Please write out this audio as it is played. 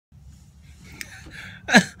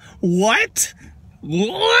What?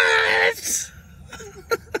 What?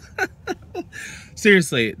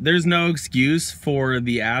 Seriously, there's no excuse for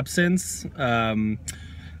the absence.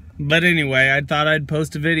 But anyway, I thought I'd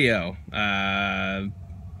post a video.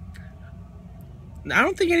 I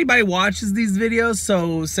don't think anybody watches these videos,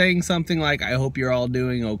 so saying something like, I hope you're all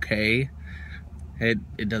doing okay,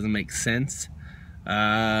 it doesn't make sense.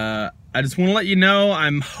 I just want to let you know,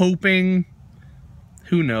 I'm hoping,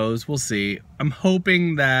 who knows, we'll see. I'm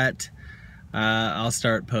hoping that I'll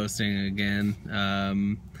start posting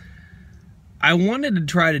again. I wanted to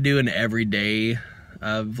try to do an everyday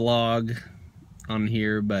vlog on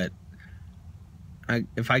here, but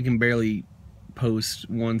if I can barely post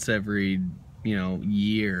once every,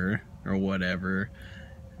 year or whatever,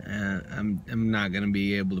 I'm not gonna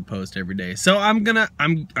be able to post every day. So I'm gonna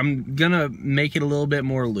make it a little bit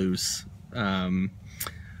more loose.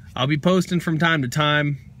 I'll be posting from time to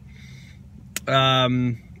time.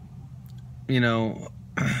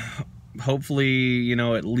 Hopefully,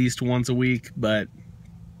 at least once a week, but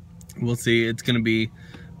we'll see. It's gonna be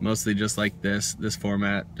mostly just like this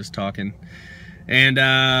format, just talking. And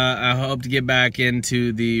I hope to get back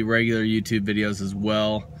into the regular YouTube videos as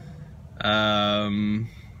well.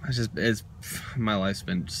 My life's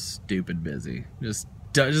been stupid busy, just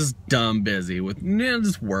dumb busy with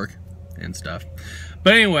just work and stuff.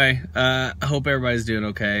 But anyway, I hope everybody's doing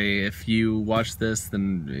okay. If you watch this,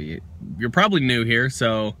 then you're probably new here,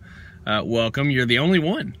 so welcome. You're the only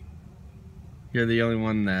one. You're the only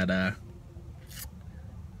one that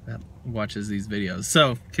watches these videos,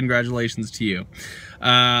 so congratulations to you.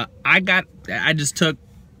 I just took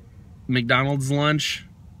McDonald's lunch,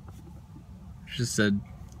 just a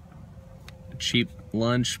cheap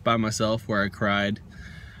lunch by myself where I cried,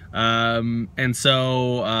 and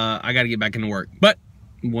so I got to get back into work, but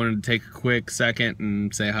wanted to take a quick second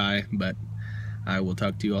and say hi. But I will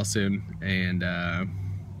talk to you all soon, and I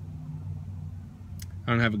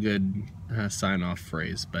don't have a good sign-off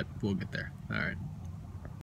phrase, but we'll get there. All right.